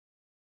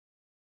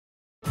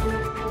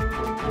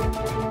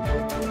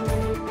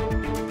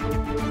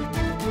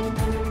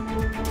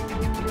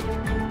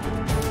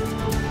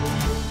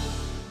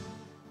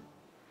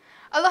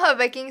Aloha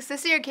Vikings,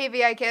 this is your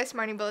KVIKS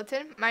Morning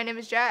Bulletin. My name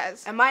is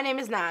Jazz. And my name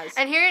is Naz.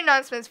 And here are your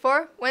announcements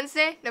for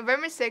Wednesday,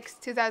 November 6,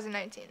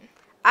 2019.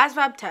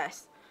 ASVAB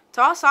test.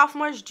 To all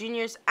sophomores,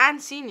 juniors,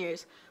 and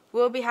seniors,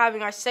 we'll be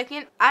having our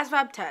second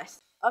ASVAB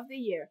test of the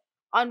year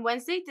on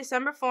Wednesday,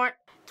 December 4th,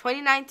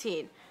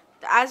 2019.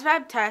 The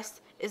ASVAB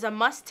test is a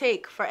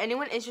must-take for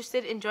anyone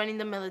interested in joining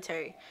the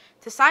military.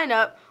 To sign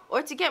up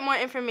or to get more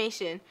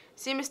information,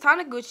 see Ms.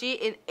 Taniguchi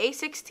in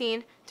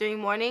A16 during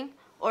morning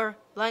or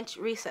lunch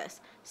recess.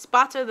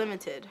 Spots are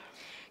limited.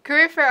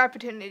 Career fair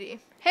opportunity.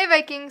 Hey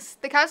Vikings,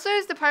 the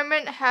counselors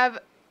department have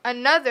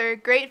another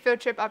great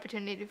field trip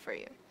opportunity for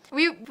you.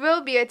 We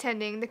will be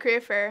attending the career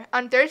fair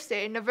on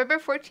Thursday, November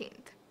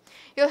 14th.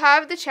 You'll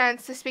have the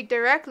chance to speak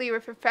directly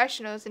with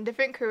professionals in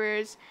different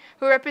careers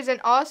who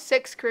represent all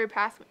 6 career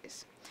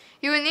pathways.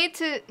 You will need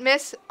to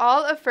miss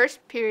all of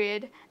first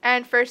period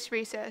and first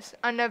recess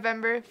on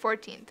November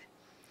 14th.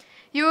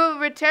 You will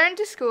return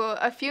to school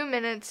a few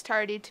minutes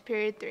tardy to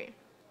period 3.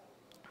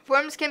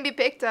 Forms can be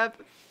picked up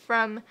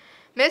from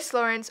Miss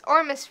Lawrence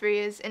or Miss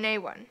Frias in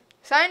A1.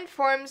 Signed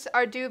forms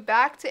are due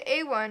back to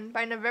A1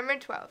 by November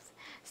 12th.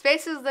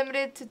 Space is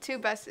limited to 2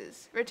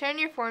 buses. Return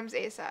your forms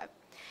ASAP.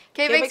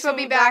 KVIKS will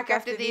be back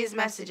after these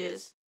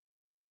messages.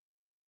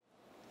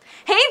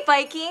 Hey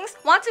Vikings!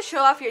 Want to show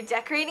off your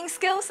decorating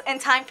skills in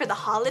time for the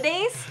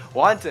holidays?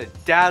 Want to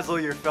dazzle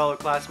your fellow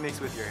classmates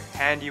with your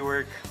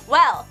handiwork?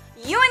 Well,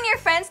 you and your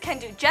friends can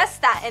do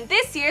just that in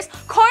this year's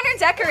Corner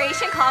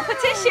Decoration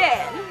Competition!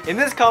 In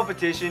this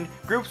competition,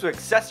 groups will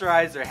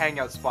accessorize their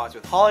hangout spots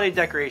with holiday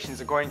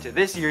decorations according to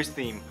this year's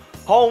theme,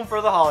 Home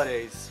for the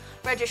Holidays.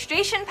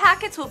 Registration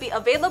packets will be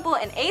available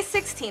in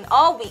A16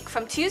 all week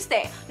from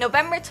Tuesday,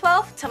 November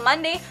 12th to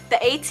Monday, the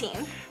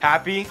 18th.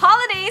 Happy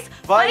Holidays,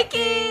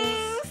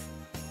 Vikings!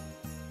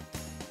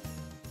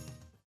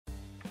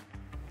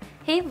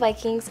 Hey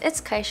Vikings,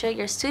 it's Kaisha,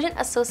 your Student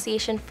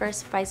Association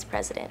First Vice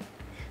President.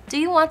 Do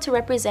you want to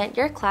represent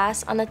your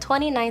class on the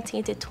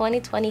 2019 to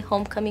 2020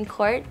 Homecoming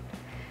Court?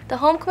 The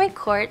Homecoming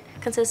Court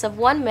consists of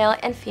 1 male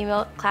and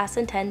female class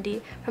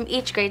attendee from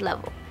each grade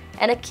level,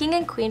 and a king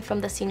and queen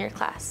from the senior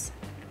class.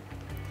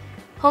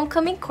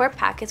 Homecoming Court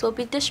packets will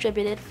be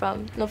distributed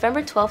from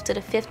November 12th to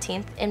the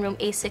 15th in room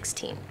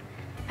A16.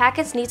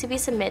 Packets need to be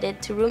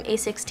submitted to room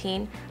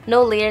A16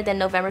 no later than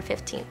November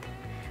 15th.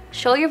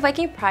 Show your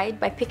Viking pride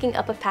by picking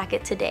up a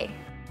packet today.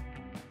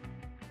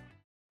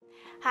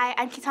 Hi,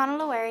 I'm Kitana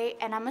Laweri,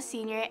 and I'm a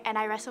senior, and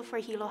I wrestle for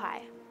Hilo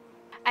High.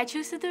 I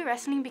choose to do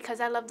wrestling because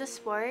I love the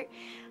sport.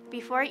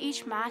 Before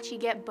each match, you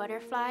get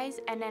butterflies,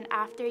 and then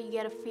after, you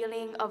get a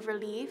feeling of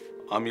relief.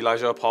 I'm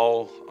Elijah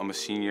Powell. I'm a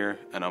senior,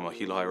 and I'm a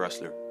Hilo High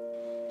wrestler.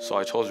 So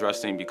I chose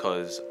wrestling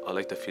because I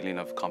like the feeling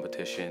of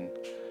competition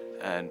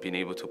and being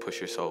able to push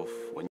yourself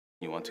when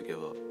you want to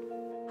give up.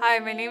 Hi,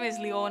 my name is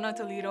Leona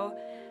Toledo,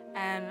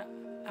 and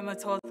I'm a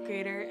 12th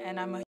grader, and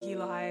I'm a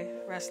Hilo High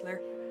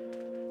wrestler.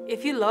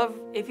 If you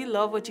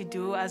love what you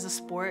do as a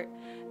sport,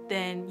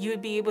 then you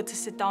would be able to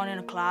sit down in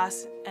a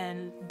class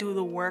and do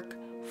the work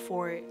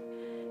for it.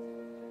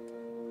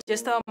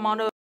 Just the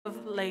amount of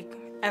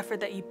effort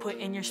that you put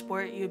in your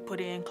sport, you would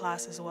put it in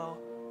class as well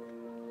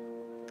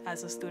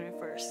as a student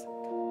first.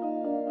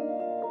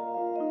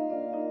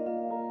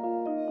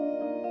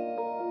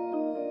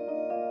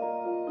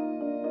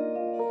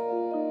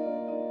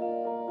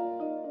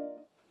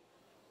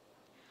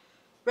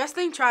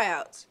 Wrestling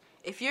tryouts.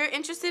 If you're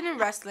interested in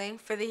wrestling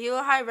for the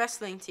Hilo High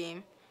wrestling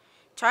team,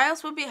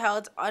 tryouts will be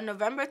held on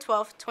November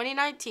 12th,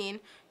 2019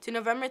 to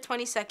November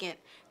 22nd,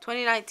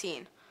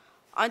 2019.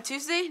 On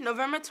Tuesday,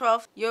 November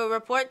 12th, you'll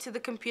report to the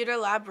computer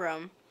lab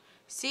room,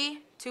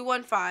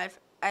 C215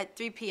 at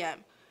 3 p.m.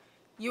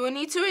 You will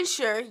need to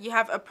ensure you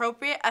have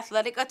appropriate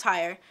athletic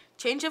attire,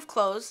 change of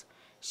clothes,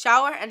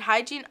 shower and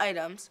hygiene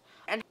items,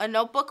 and a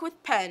notebook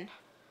with pen.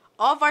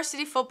 All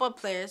varsity football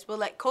players will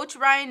let Coach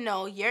Ryan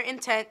know your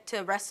intent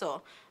to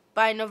wrestle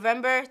by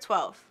November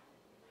 12th.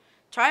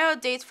 Tryout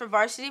dates for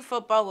varsity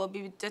football will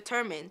be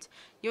determined.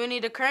 You will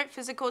need a current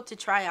physical to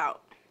try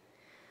out.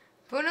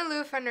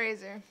 Punaluu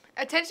Fundraiser.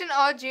 Attention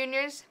all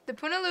juniors, the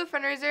Punaluu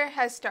Fundraiser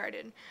has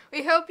started.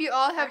 We hope you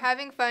all are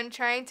having fun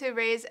trying to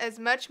raise as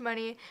much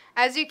money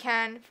as you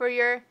can for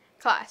your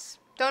class.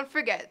 Don't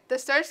forget, the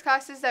stars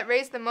classes that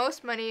raise the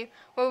most money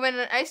will win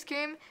an ice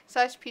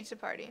cream/pizza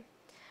party.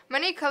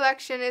 Money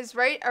collection is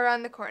right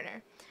around the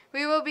corner.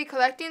 We will be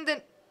collecting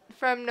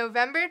from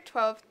November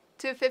 12th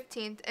to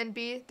 15th in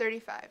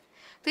B35.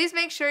 Please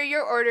make sure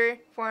your order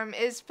form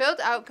is filled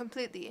out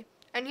completely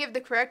and you have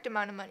the correct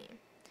amount of money.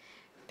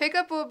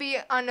 Pickup will be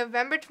on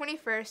November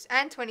 21st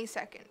and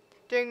 22nd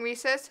during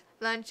recess,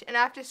 lunch, and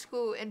after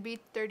school in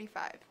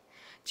B35.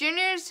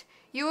 Juniors,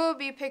 you will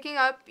be picking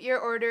up your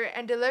order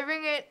and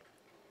delivering it.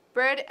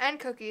 Bread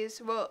and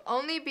cookies will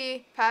only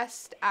be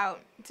passed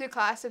out to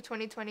class of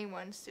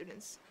 2021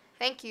 students.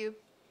 Thank you.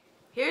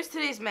 Here's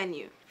today's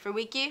menu. For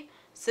Wiki,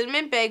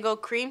 cinnamon bagel,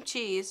 cream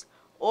cheese,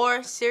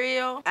 or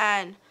cereal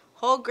and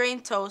whole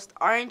grain toast,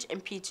 orange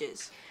and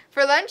peaches.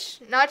 For lunch,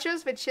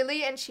 nachos with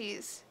chili and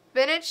cheese,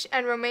 spinach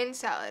and romaine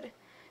salad,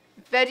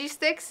 veggie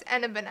sticks,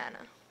 and a banana.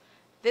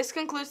 This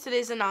concludes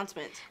today's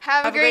announcement.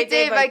 Have a great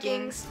day,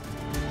 Vikings.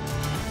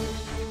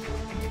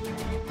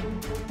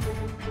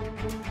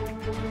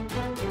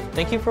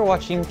 Thank you for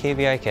watching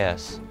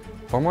KVIKS.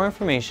 For more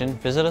information,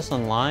 visit us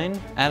online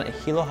at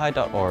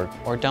hilohigh.org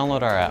or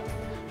download our app.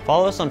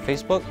 Follow us on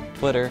Facebook,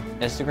 Twitter,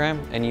 Instagram,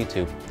 and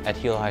YouTube at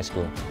Hilo High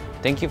School.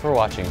 Thank you for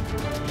watching.